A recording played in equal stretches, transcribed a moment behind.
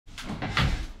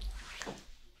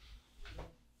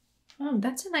Oh,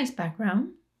 that's a nice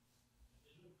background.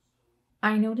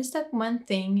 I noticed that one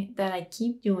thing that I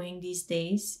keep doing these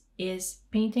days is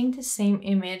painting the same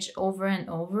image over and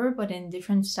over, but in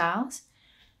different styles.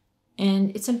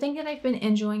 And it's something that I've been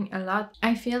enjoying a lot.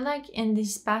 I feel like in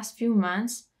these past few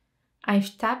months,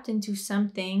 I've tapped into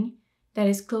something that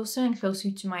is closer and closer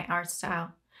to my art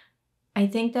style. I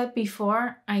think that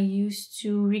before I used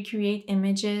to recreate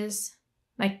images,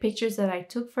 like pictures that I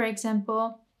took, for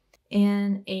example,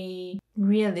 in a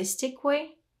realistic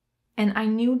way. And I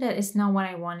knew that it's not what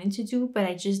I wanted to do, but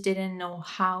I just didn't know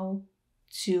how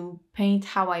to paint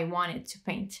how I wanted to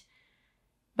paint.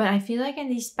 But I feel like in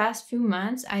these past few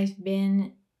months, I've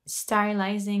been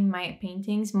stylizing my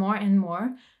paintings more and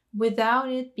more without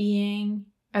it being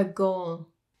a goal.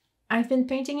 I've been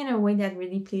painting in a way that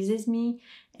really pleases me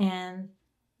and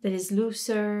that is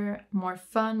looser, more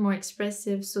fun, more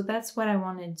expressive. So that's what I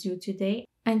want to do today.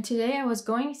 And today I was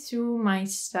going through my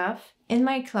stuff. In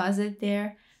my closet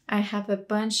there, I have a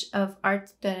bunch of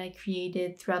art that I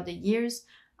created throughout the years,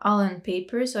 all on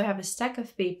paper. So I have a stack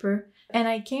of paper. And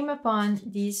I came upon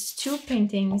these two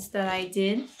paintings that I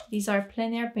did. These are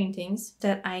plein air paintings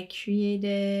that I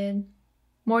created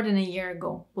more than a year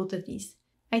ago, both of these.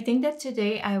 I think that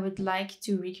today I would like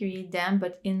to recreate them,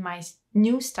 but in my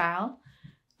new style.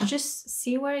 Just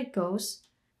see where it goes.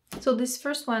 So this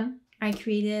first one I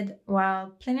created while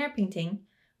plein air painting.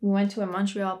 We went to a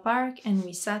Montreal park and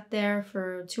we sat there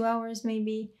for 2 hours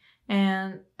maybe.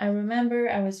 And I remember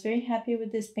I was very happy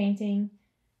with this painting.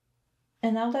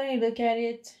 And now that I look at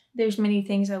it, there's many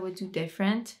things I would do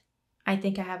different. I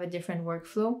think I have a different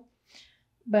workflow,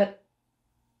 but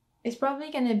it's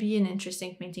probably going to be an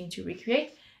interesting painting to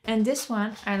recreate. And this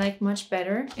one I like much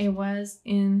better. It was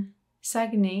in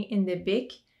Saguenay in the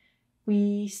Bic.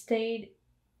 We stayed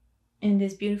in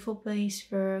this beautiful place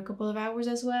for a couple of hours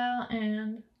as well.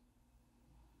 And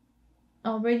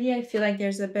already I feel like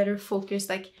there's a better focus,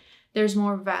 like there's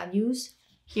more values.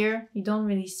 Here, you don't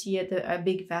really see a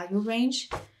big value range.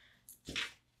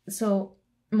 So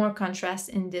more contrast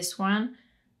in this one.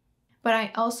 But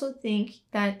I also think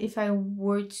that if I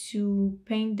were to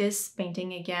paint this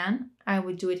painting again, I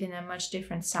would do it in a much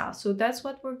different style. So that's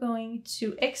what we're going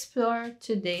to explore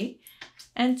today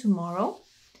and tomorrow.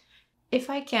 If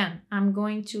I can, I'm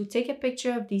going to take a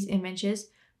picture of these images,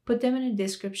 put them in a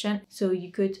description so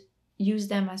you could use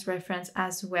them as reference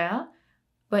as well.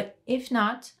 But if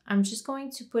not, I'm just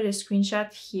going to put a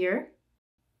screenshot here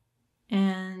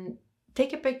and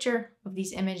take a picture of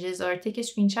these images or take a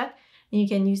screenshot and you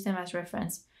can use them as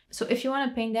reference. So if you want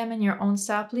to paint them in your own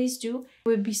style, please do. It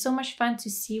would be so much fun to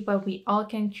see what we all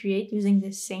can create using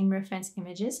the same reference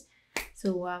images.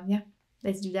 So yeah,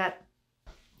 let's do that.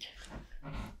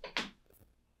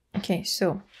 Okay,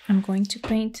 so I'm going to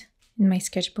paint in my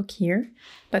sketchbook here.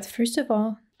 But first of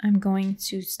all, I'm going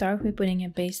to start with putting a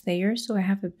base layer. So I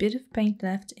have a bit of paint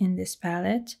left in this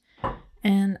palette.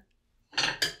 And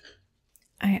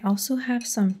I also have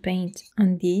some paint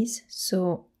on these.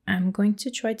 So I'm going to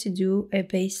try to do a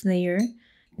base layer.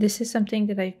 This is something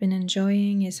that I've been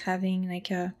enjoying, is having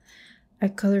like a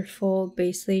colorful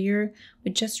base layer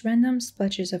with just random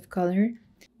splotches of color.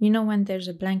 You know, when there's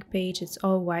a blank page, it's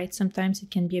all white. Sometimes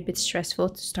it can be a bit stressful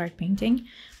to start painting.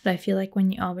 But I feel like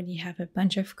when you already have a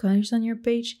bunch of colors on your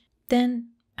page, then,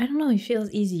 I don't know, it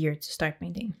feels easier to start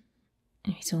painting.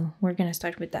 Anyway, so we're gonna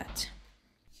start with that.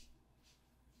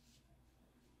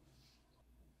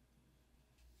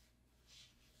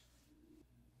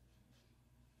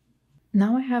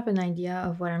 Now I have an idea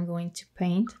of what I'm going to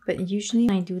paint, but usually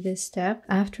I do this step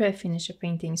after I finish a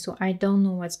painting, so I don't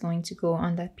know what's going to go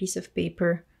on that piece of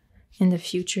paper in the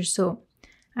future. So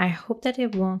I hope that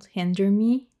it won't hinder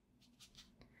me,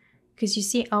 because you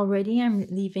see already I'm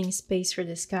leaving space for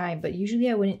the sky, but usually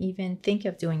I wouldn't even think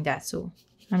of doing that. So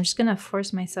I'm just gonna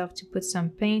force myself to put some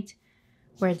paint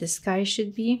where the sky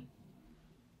should be.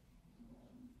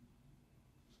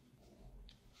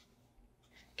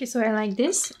 Okay, so I like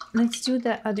this. Let's do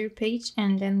the other page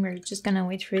and then we're just gonna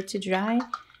wait for it to dry,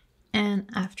 and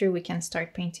after we can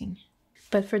start painting.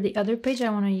 But for the other page, I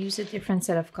want to use a different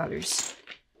set of colors.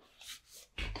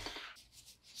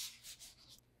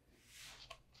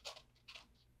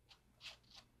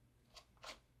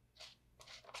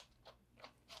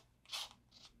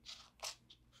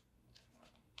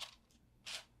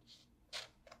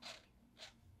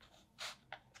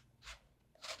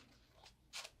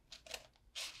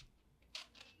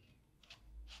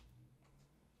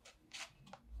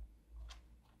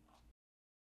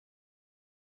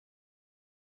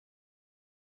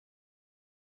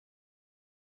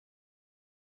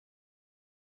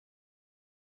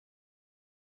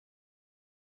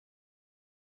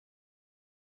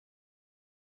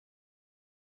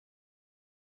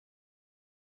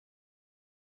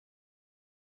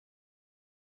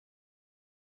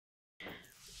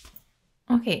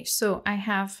 Okay, so I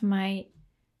have my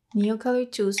Neocolor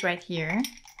tools right here,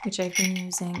 which I've been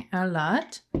using a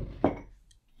lot.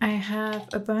 I have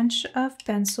a bunch of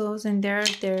pencils in there.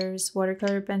 There's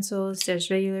watercolor pencils,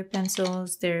 there's regular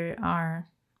pencils, there are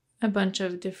a bunch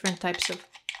of different types of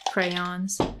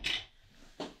crayons.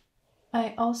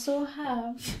 I also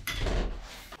have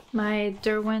my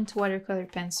Derwent watercolor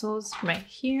pencils right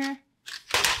here.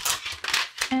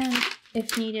 And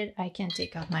if needed, I can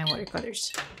take out my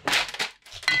watercolors.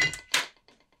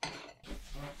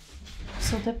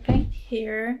 So the paint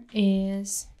here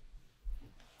is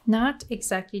not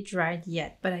exactly dried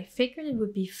yet, but I figured it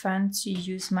would be fun to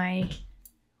use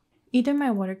either my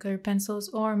watercolor pencils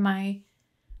or my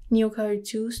Neocolor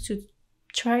tools to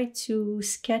try to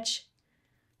sketch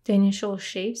the initial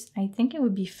shapes. I think it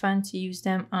would be fun to use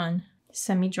them on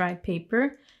semi-dry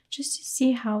paper just to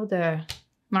see how the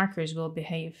markers will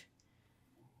behave.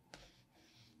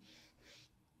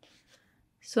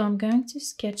 So I'm going to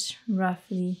sketch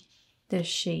roughly the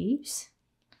shapes.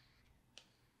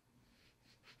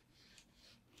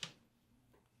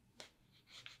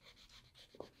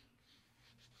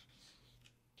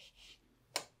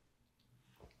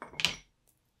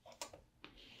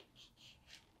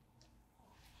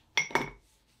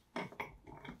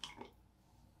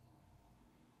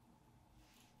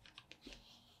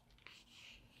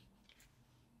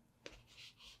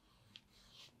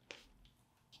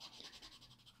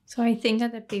 So I think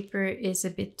that the paper is a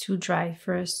bit too dry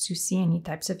for us to see any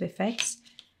types of effects.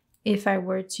 If I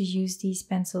were to use these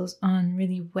pencils on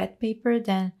really wet paper,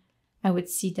 then I would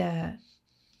see the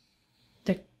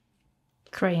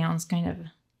crayons kind of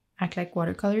act like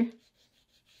watercolor.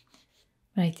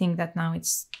 But I think that now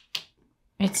it's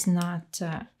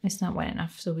not wet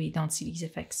enough, so we don't see these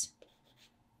effects.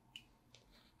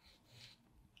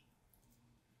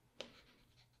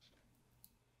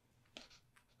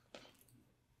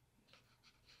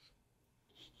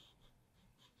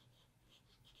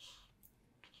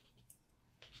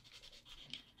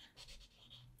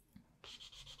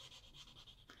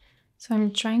 So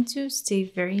I'm trying to stay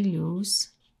very loose.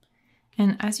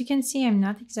 And as you can see, I'm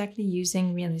not exactly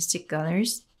using realistic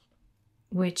colors,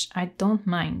 which I don't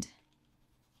mind.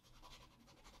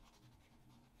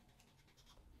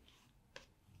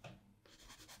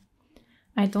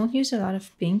 I don't use a lot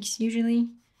of pinks usually,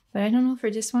 but I don't know,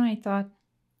 for this one I thought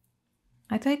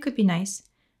it could be nice.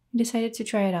 I decided to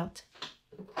try it out.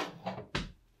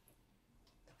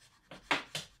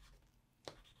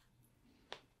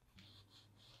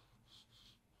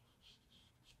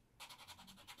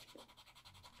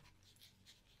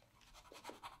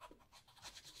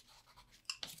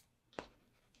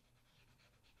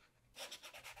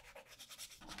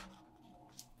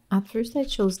 At first I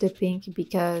chose the pink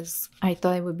because I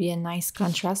thought it would be a nice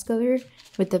contrast color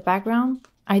with the background.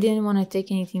 I didn't want to take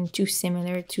anything too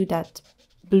similar to that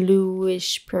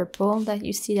bluish purple that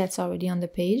you see that's already on the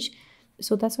page.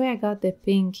 So that's why I got the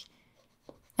pink.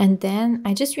 And then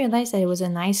I just realized that it was a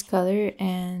nice color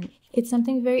and it's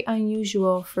something very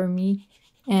unusual for me.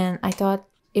 And I thought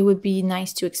it would be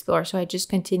nice to explore, so I just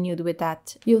continued with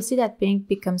that. You'll see that pink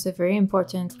becomes a very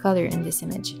important color in this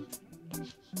image.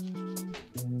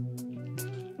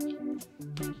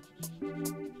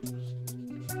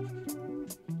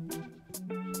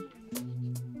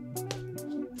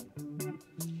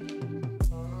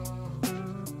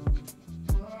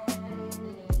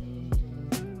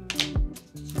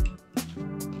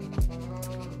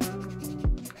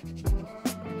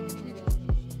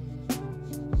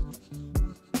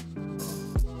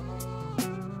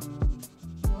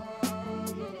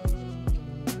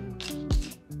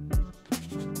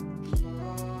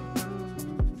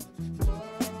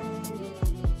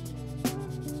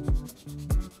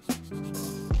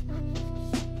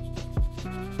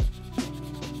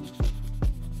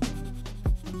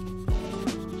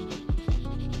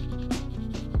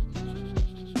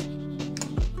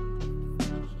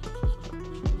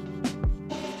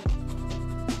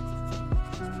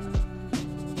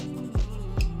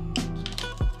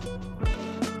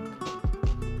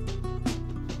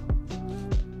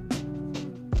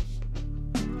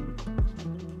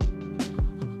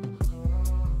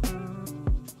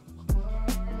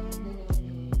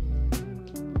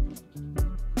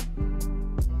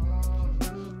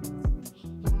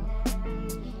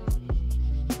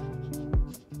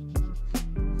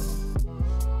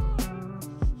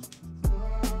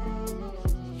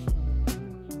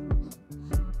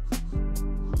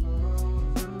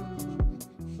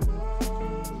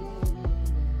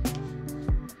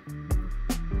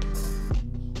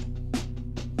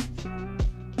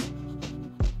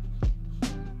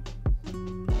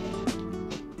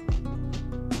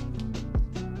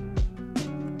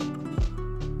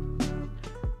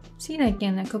 see, like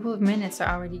in a couple of minutes,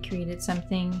 I already created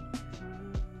something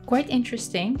quite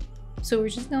interesting. So we're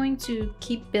just going to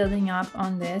keep building up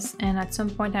on this, and at some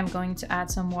point I'm going to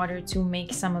add some water to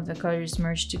make some of the colors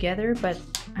merge together. But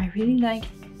I really like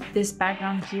this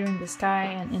background here in the sky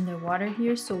and in the water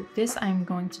here, so this I'm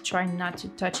going to try not to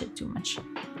touch it too much.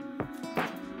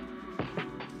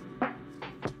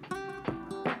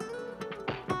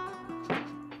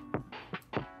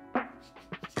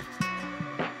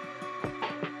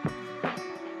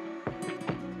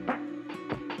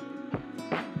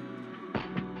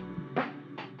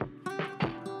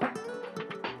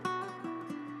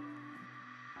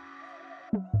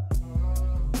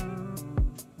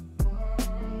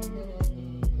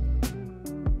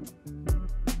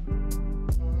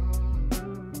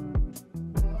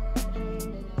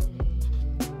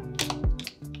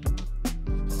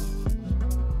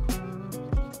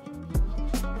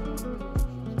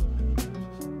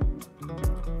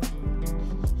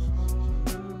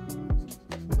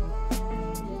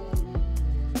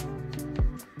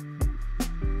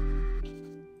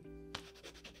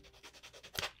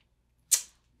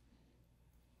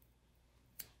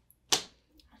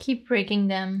 Keep breaking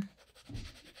them.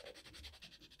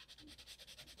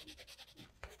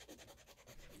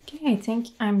 Okay, I think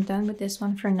I'm done with this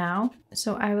one for now.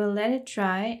 So I will let it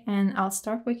dry and I'll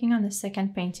start working on the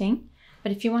second painting.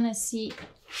 But if you want to see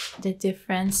the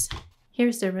difference,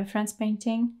 here's the reference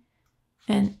painting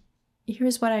and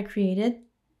here's what I created.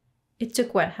 It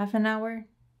took what, half an hour?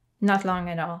 Not long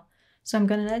at all. So I'm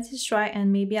gonna let this dry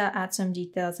and maybe I'll add some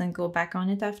details and go back on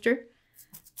it after.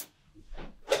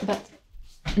 But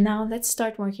now let's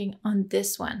start working on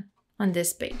this one, on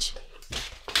this page.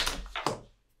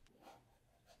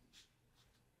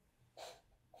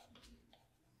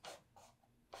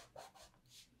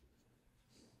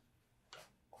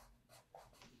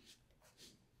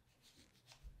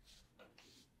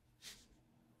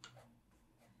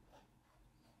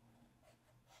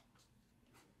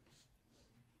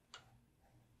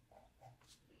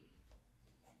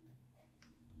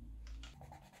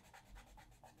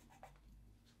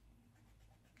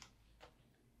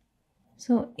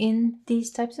 So in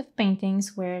these types of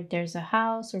paintings where there's a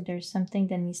house or there's something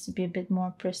that needs to be a bit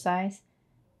more precise,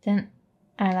 then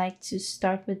I like to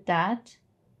start with that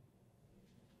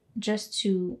just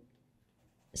to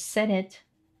set it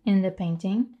in the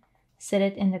painting, set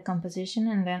it in the composition,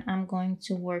 and then I'm going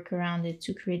to work around it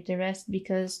to create the rest.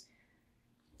 Because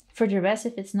for the rest,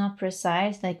 if it's not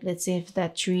precise, like let's say if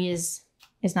that tree is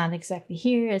not exactly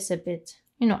here, it's a bit,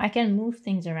 you know, I can move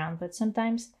things around, but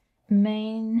sometimes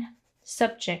main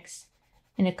subjects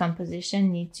in a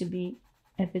composition need to be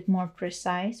a bit more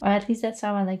precise, or at least that's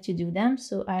how I like to do them.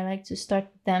 So I like to start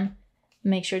with them,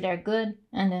 make sure they're good,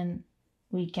 and then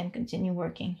we can continue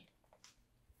working.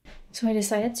 So I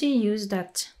decided to use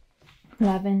that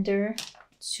lavender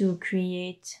to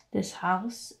create this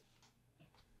house.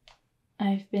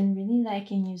 I've been really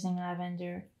liking using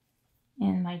lavender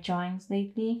in my drawings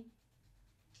lately.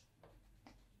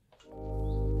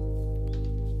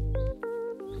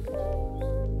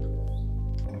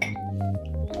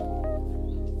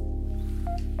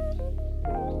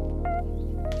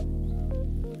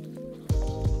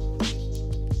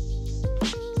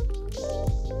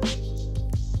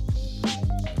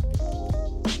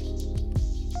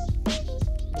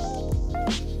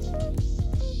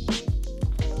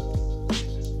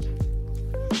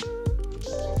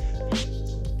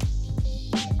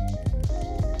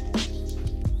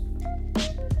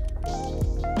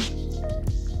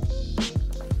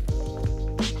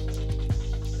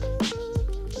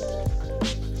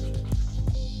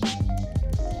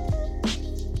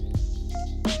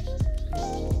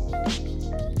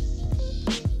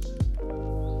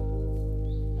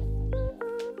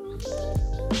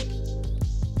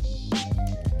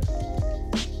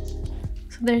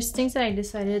 There's things that I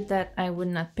decided that I would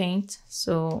not paint.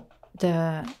 So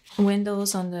the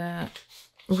windows on the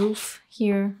roof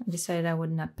here, I decided I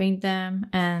would not paint them.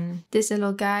 And this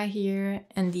little guy here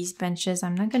and these benches,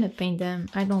 I'm not gonna paint them.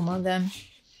 I don't want them.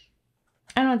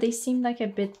 I don't know, they seem like a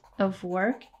bit of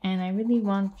work and I really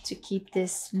want to keep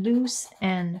this loose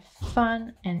and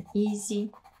fun and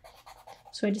easy.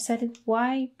 So I decided,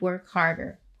 why work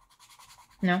harder?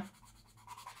 No?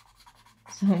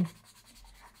 So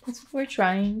that's what we're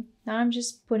trying. Now I'm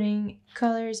just putting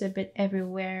colors a bit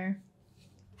everywhere.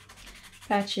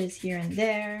 Patches here and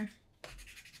there.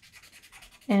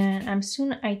 And I'm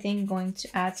soon, I think, going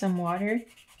to add some water.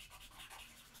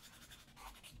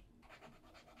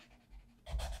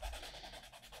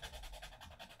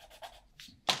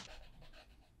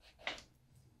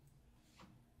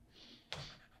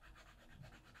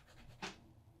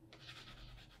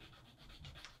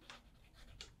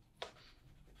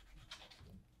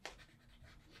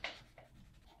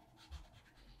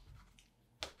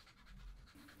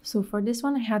 So for this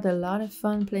one, I had a lot of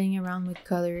fun playing around with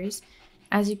colors.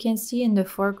 As you can see in the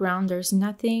foreground, there's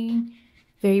nothing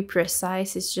very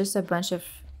precise. It's just a bunch of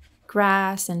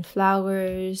grass and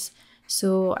flowers.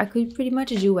 So I could pretty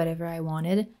much do whatever I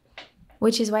wanted,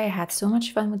 which is why I had so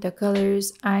much fun with the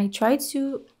colors. I tried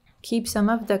to keep some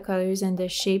of the colors and the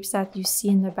shapes that you see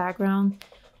in the background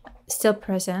still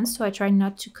present. So I tried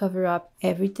not to cover up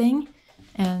everything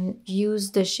and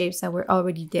use the shapes that were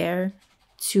already there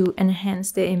to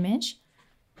enhance the image.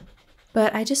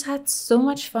 But I just had so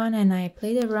much fun, and I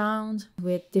played around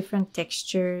with different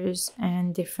textures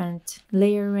and different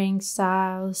layering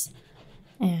styles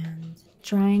and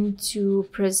trying to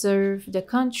preserve the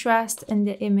contrast in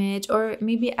the image, or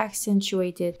maybe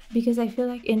accentuate it, because I feel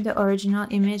like in the original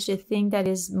image the thing that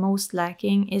is most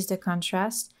lacking is the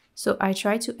contrast. So I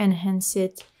tried to enhance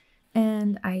it,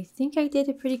 and I think I did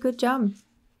a pretty good job.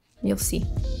 You'll see.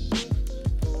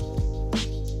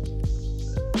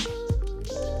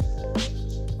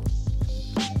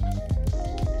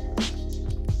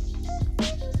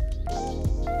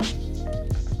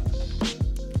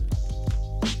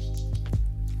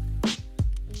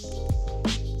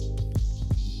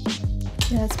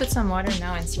 Yeah, let's put some water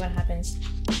now and see what happens.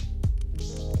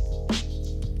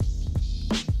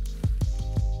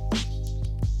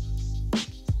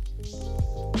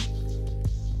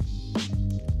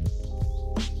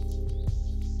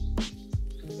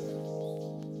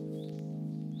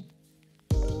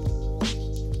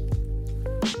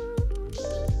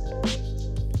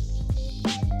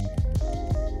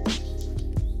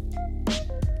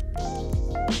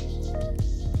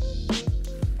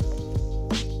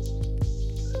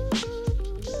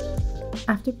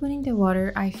 After putting the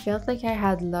water, I felt like I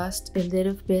had lost a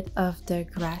little bit of the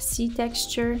grassy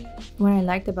texture. What I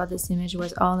liked about this image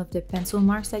was all of the pencil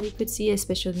marks that you could see,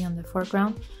 especially on the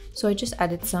foreground. So I just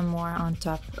added some more on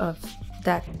top of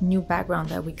that new background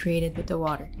that we created with the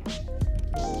water.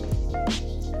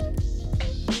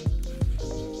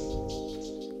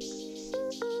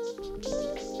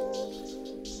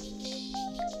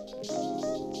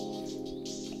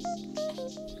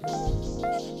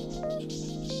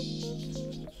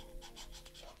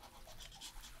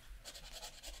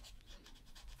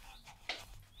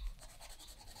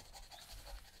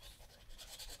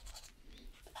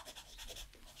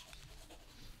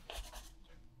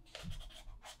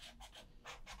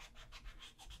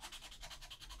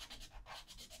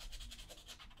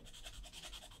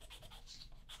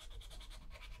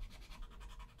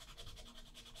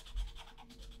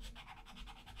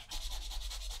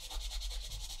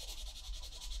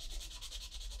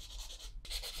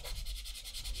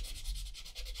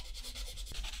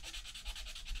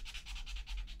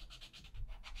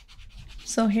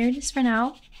 So here it is for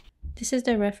now. This is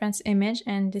the reference image,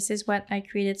 and this is what I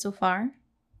created so far.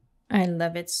 I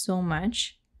love it so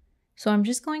much. So I'm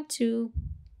just going to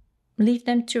leave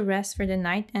them to rest for the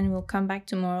night, and we'll come back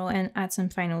tomorrow and add some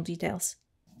final details.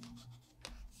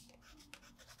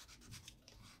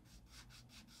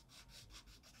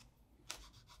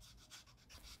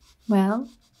 Well,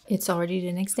 it's already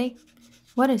the next day.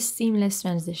 What a seamless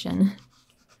transition.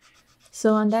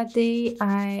 So on that day,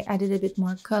 I added a bit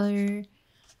more color.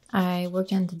 I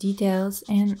worked on the details,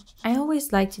 and I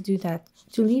always like to do that,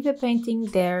 to leave a painting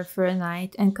there for a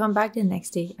night and come back the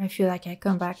next day. I feel like I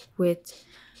come back with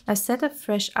a set of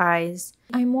fresh eyes.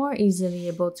 I'm more easily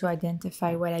able to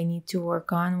identify what I need to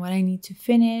work on, what I need to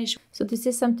finish. So this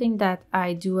is something that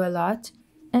I do a lot.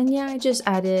 And yeah, I just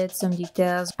added some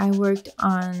details. I worked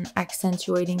on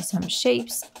accentuating some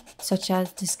shapes, such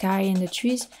as the sky and the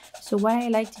trees. So what I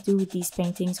like to do with these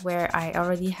paintings where I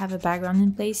already have a background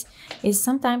in place is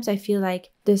sometimes I feel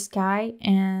like the sky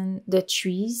and the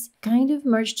trees kind of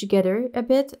merge together a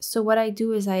bit. So what I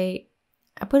do is I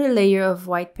put a layer of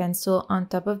white pencil on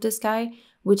top of the sky,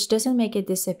 which doesn't make it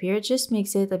disappear, it just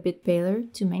makes it a bit paler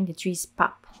to make the trees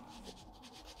pop.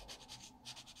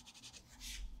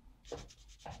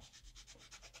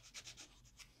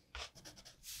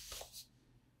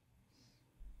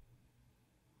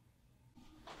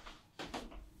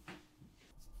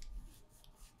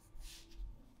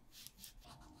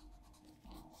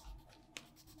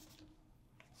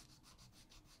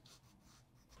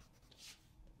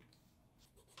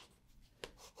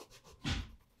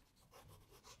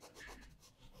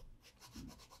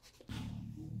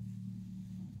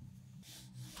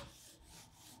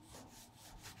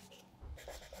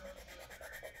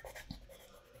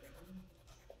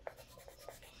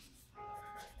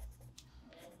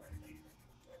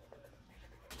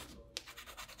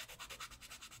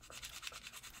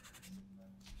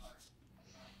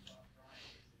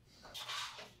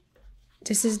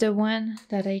 This is the one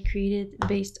that I created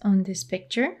based on this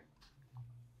picture.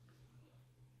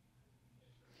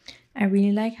 I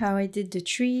really like how I did the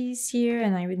trees here,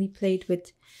 and I really played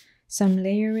with some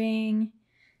layering.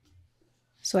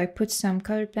 So I put some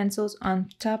colored pencils on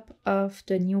top of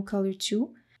the Neocolor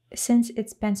II. Since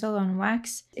it's pencil on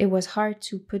wax, it was hard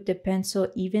to put the pencil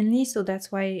evenly, so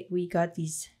that's why we got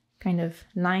these kind of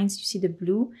lines. You see the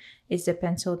blue is the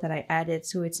pencil that I added,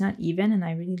 so it's not even, and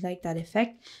I really like that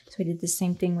effect. So I did the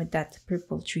same thing with that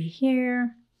purple tree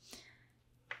here.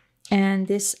 And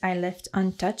this I left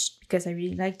untouched because I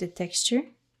really like the texture.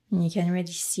 And you can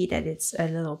already see that it's a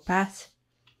little path.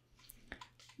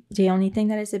 The only thing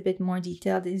that is a bit more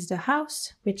detailed is the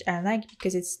house, which I like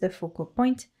because it's the focal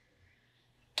point.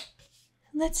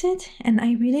 That's it. And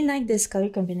I really like this color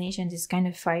combination, this kind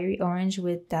of fiery orange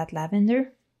with that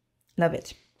lavender. Love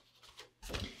it.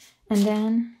 And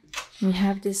then we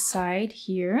have this side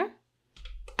here,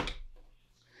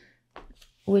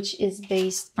 which is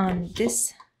based on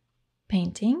this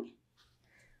painting.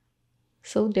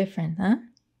 So different, huh?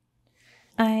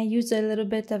 I used a little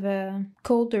bit of a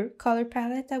colder color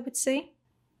palette, I would say.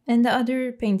 And the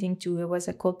other painting too, it was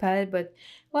a cold palette, but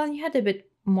well, you had a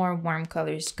bit more warm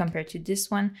colors compared to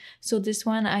this one. So this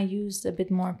one I used a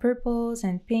bit more purples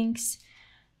and pinks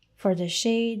for the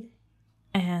shade,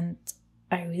 and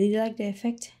I really like the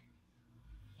effect.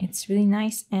 It's really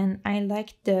nice, and I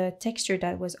like the texture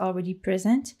that was already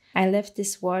present. I left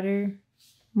this water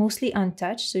mostly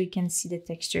untouched, so you can see the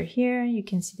texture here. You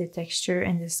can see the texture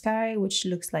in the sky, which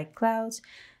looks like clouds.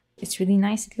 It's really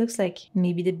nice. It looks like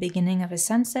maybe the beginning of a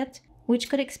sunset, which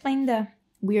could explain the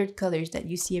weird colors that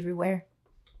you see everywhere.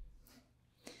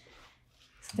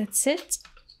 So that's it.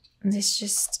 Let's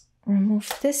just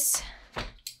remove this.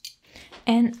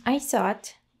 And I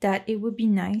thought that it would be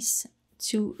nice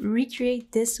to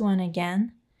recreate this one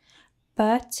again,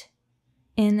 but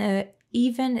in an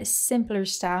even simpler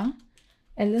style.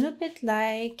 A little bit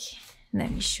like,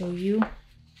 let me show you,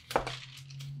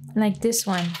 like this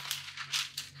one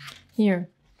here.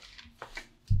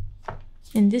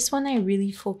 In this one, I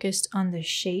really focused on the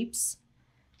shapes.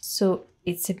 So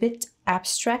it's a bit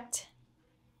abstract,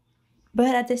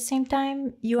 but at the same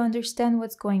time, you understand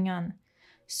what's going on.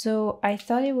 So I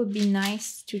thought it would be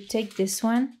nice to take this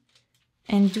one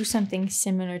and do something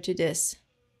similar to this.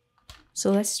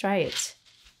 So let's try it.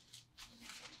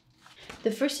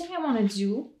 The first thing I want to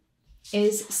do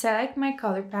is select my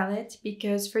color palette,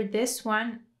 because for this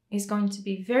one it's going to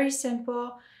be very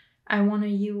simple. I want to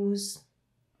use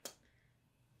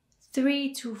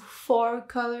 3 to 4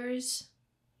 colors,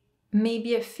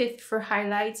 maybe a 5th for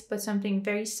highlights, but something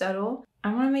very subtle.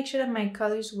 I want to make sure that my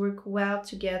colors work well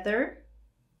together.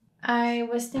 I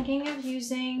was thinking of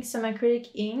using some acrylic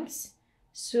inks,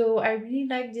 so I really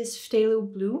like this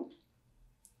phthalo blue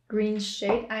green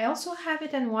shade. I also have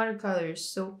it in watercolors,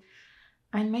 so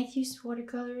I might use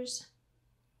watercolors.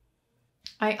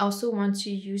 I also want to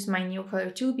use my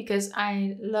Neocolor II because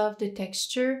I love the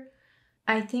texture.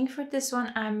 I think for this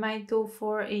one I might go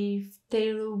for a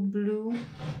phthalo blue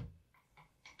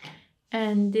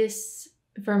and this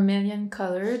vermilion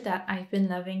color that I've been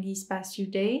loving these past few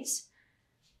days.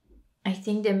 I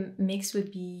think the mix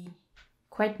would be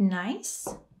quite nice.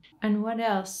 And what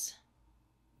else?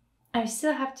 I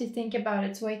still have to think about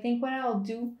it. So I think what I'll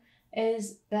do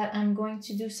is that I'm going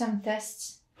to do some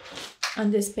tests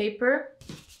on this paper.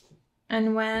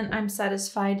 And when I'm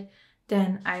satisfied,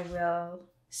 then I will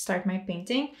start my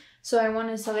painting. So I want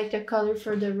to select a color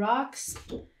for the rocks,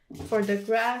 for the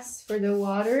grass, for the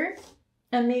water,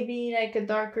 and maybe like a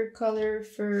darker color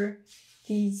for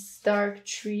these dark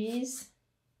trees.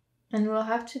 And we'll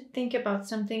have to think about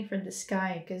something for the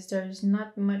sky because there's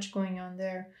not much going on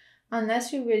there.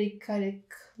 Unless we really cut it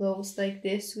close like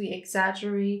this, we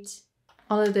exaggerate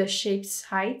all of the shape's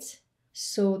height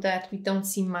so that we don't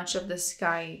see much of the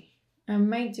sky. I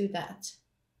might do that.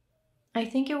 I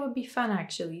think it would be fun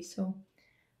actually, so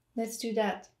let's do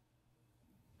that.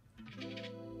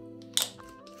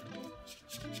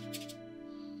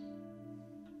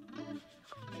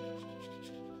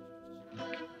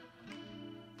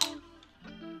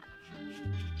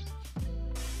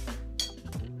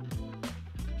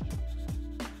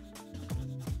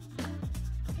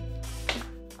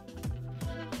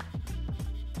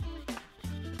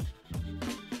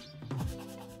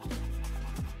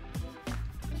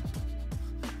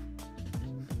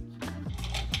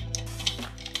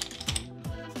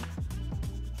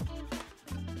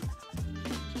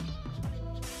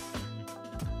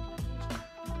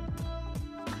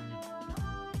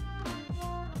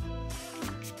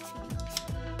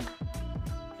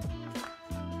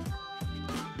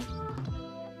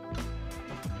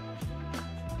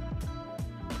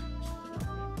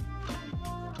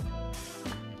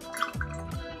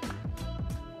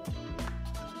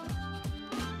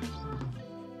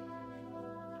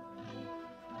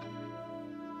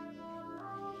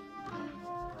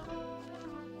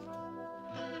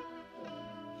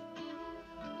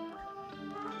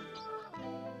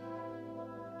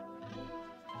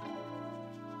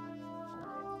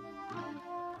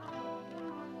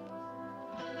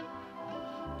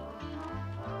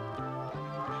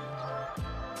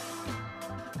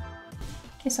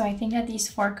 Okay, so I think that these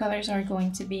 4 colors are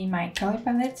going to be my color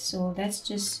palette, so let's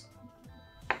just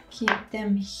keep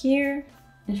them here.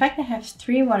 In fact, I have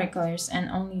 3 watercolors and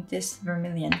only this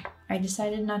vermilion. I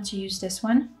decided not to use this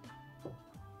one.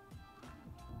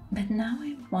 But now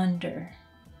I wonder,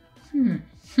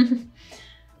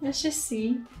 let's just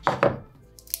see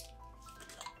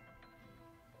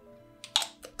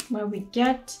what we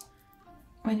get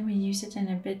when we use it in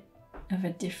a bit of a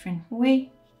different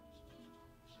way.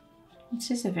 It's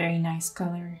just a very nice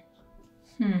color.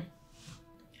 I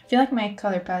feel like my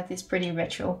color palette is pretty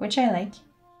retro, which I like.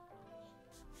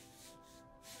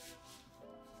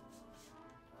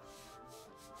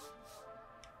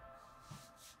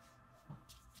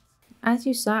 As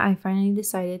you saw, I finally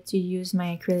decided to use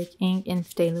my acrylic ink in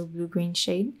Phthalo blue-green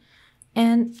shade.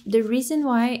 And the reason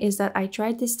why is that I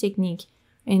tried this technique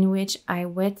in which I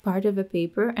wet part of a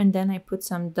paper and then I put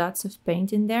some dots of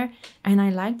paint in there, and I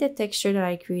like the texture that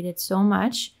I created so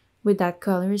much with that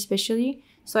color especially,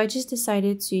 so I just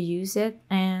decided to use it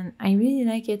and I really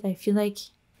like it. I feel like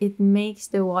it makes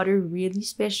the water really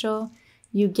special.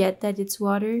 You get that it's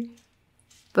water,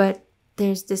 but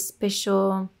there's this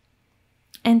special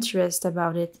interest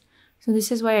about it, so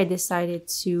this is why I decided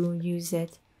to use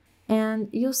it. And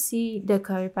you'll see the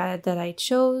color palette that I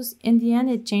chose. In the end,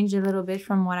 it changed a little bit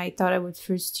from what I thought I would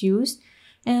first use.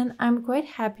 And I'm quite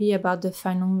happy about the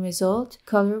final result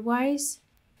color-wise.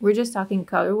 We're just talking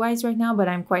color-wise right now, but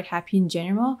I'm quite happy in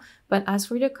general. But as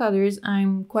for the colors,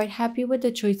 I'm quite happy with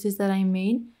the choices that I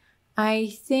made.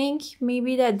 I think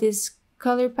maybe that this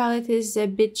color palette is a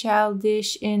bit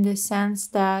childish in the sense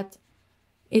that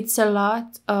it's a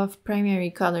lot of primary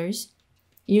colors.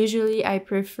 Usually I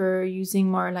prefer using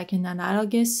more like an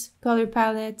analogous color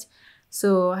palette,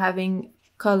 so having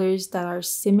colors that are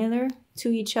similar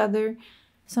to each other,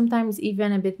 sometimes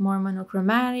even a bit more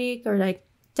monochromatic or like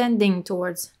tending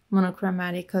towards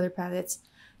monochromatic color palettes.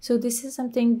 So this is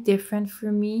something different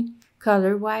for me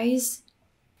color-wise,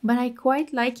 but I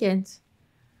quite like it.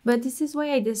 But this is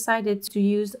why I decided to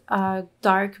use a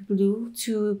dark blue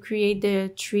to create the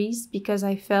trees, because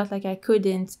I felt like I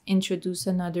couldn't introduce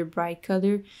another bright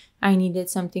color. I needed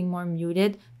something more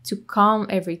muted to calm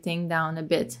everything down a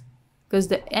bit, because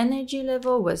the energy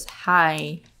level was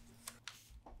high.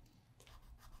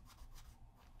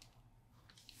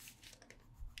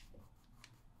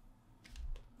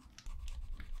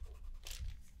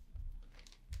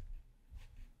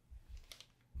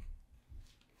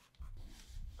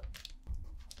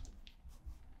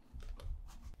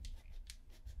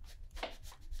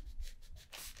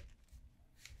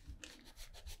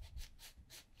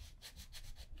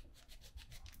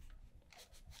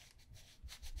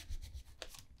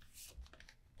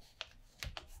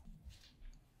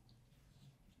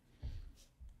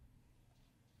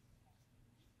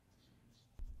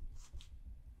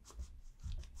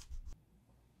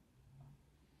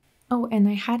 Oh, and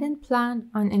I hadn't planned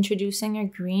on introducing a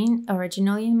green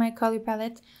originally in my color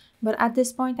palette, but at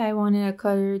this point I wanted a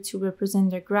color to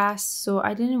represent the grass, so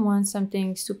I didn't want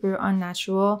something super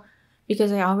unnatural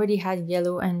because I already had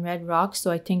yellow and red rocks,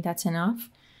 so I think that's enough.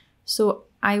 So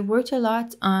I worked a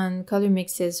lot on color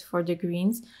mixes for the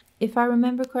greens. If I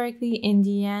remember correctly, in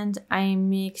the end I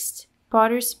mixed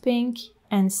Potter's Pink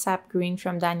and Sap Green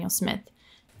from Daniel Smith.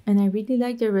 And I really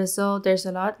like the result. There's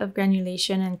a lot of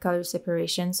granulation and color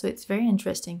separation, so it's very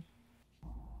interesting.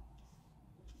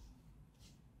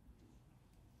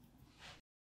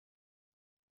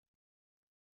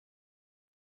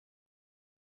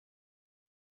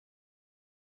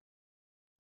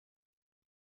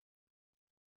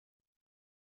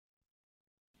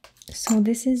 So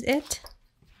this is it.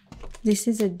 This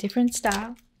is a different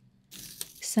style.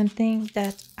 Something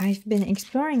that I've been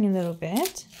exploring a little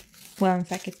bit. Well, in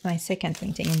fact, it's my second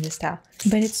painting in this style.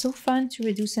 But it's so fun to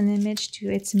reduce an image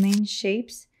to its main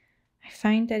shapes. I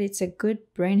find that it's a good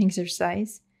brain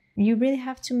exercise. You really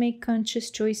have to make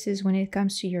conscious choices when it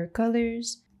comes to your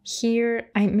colors. Here,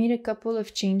 I made a couple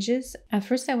of changes. At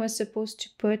first, I was supposed to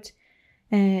put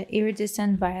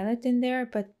iridescent violet in there,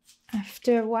 but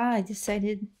after a while, I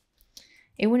decided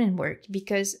it wouldn't work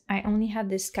because I only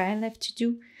had the sky left to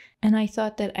do, and I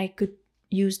thought that I could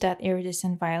use that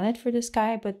iridescent violet for the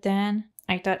sky, but then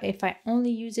I thought if I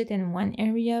only use it in one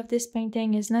area of this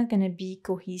painting, it's not gonna be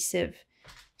cohesive.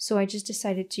 So I just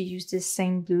decided to use this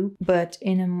same blue, but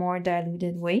in a more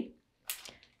diluted way.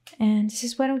 And this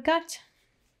is what we got.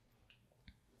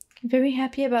 Very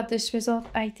happy about this result.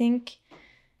 I think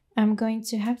I'm going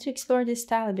to have to explore this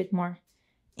style a bit more.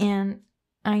 And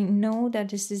I know that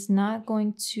this is not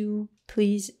going to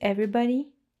please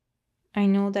everybody. I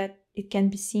know that it can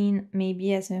be seen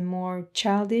maybe as a more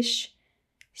childish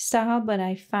style, but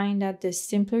I find that the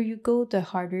simpler you go, the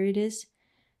harder it is.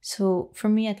 So for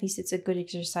me, at least, it's a good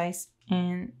exercise,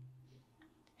 and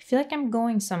I feel like I'm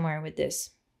going somewhere with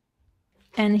this.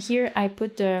 And here I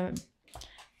put the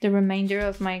remainder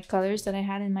of my colors that I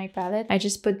had in my palette. I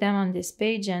just put them on this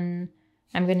page, and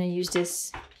I'm gonna use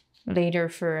this later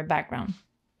for a background.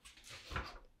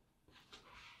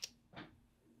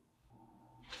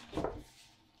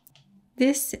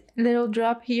 This little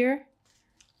drop here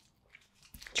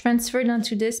transferred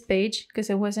onto this page because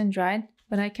it wasn't dried,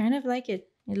 but I kind of like it.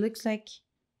 It looks like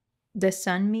the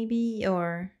sun maybe,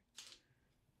 or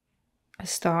a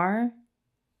star,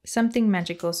 something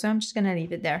magical. So I'm just gonna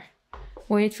leave it there.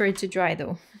 Wait for it to dry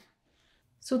though.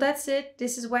 So that's it.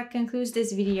 This is what concludes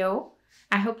this video.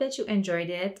 I hope that you enjoyed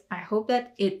it. I hope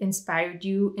that it inspired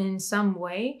you in some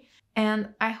way. And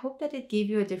I hope that it gave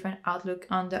you a different outlook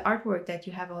on the artwork that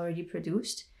you have already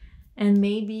produced. And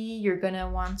maybe you're gonna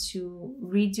want to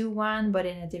redo one, but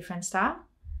in a different style.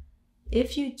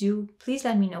 If you do, please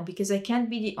let me know, because I can't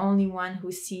be the only one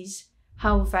who sees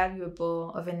how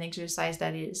valuable of an exercise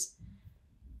that is.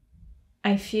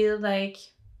 I feel like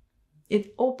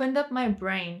it opened up my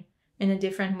brain in a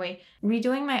different way.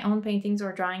 Redoing my own paintings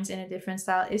or drawings in a different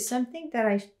style is something that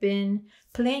I've been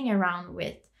playing around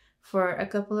with for a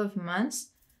couple of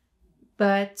months,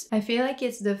 but I feel like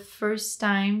it's the first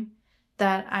time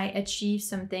that I achieve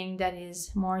something that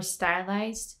is more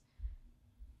stylized.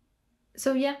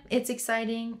 So yeah, it's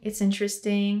exciting, it's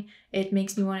interesting, it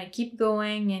makes me want to keep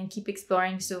going and keep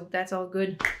exploring, so that's all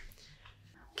good.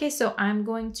 Okay, so I'm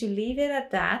going to leave it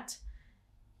at that.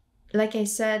 Like I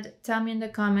said, tell me in the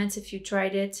comments if you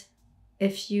tried it.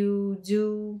 If you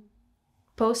do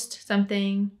post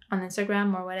something on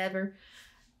Instagram or whatever,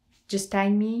 just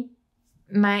tag me.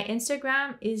 My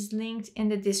Instagram is linked in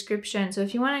the description. So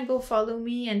if you want to go follow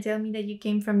me and tell me that you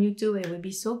came from YouTube, it would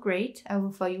be so great. I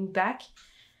will follow you back.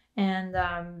 And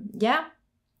yeah,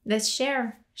 let's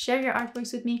share your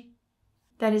artworks with me.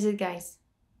 That is it, guys.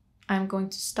 I'm going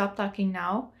to stop talking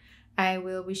now. I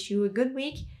will wish you a good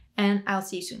week, and I'll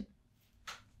see you soon.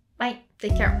 Bye.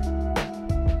 Take care.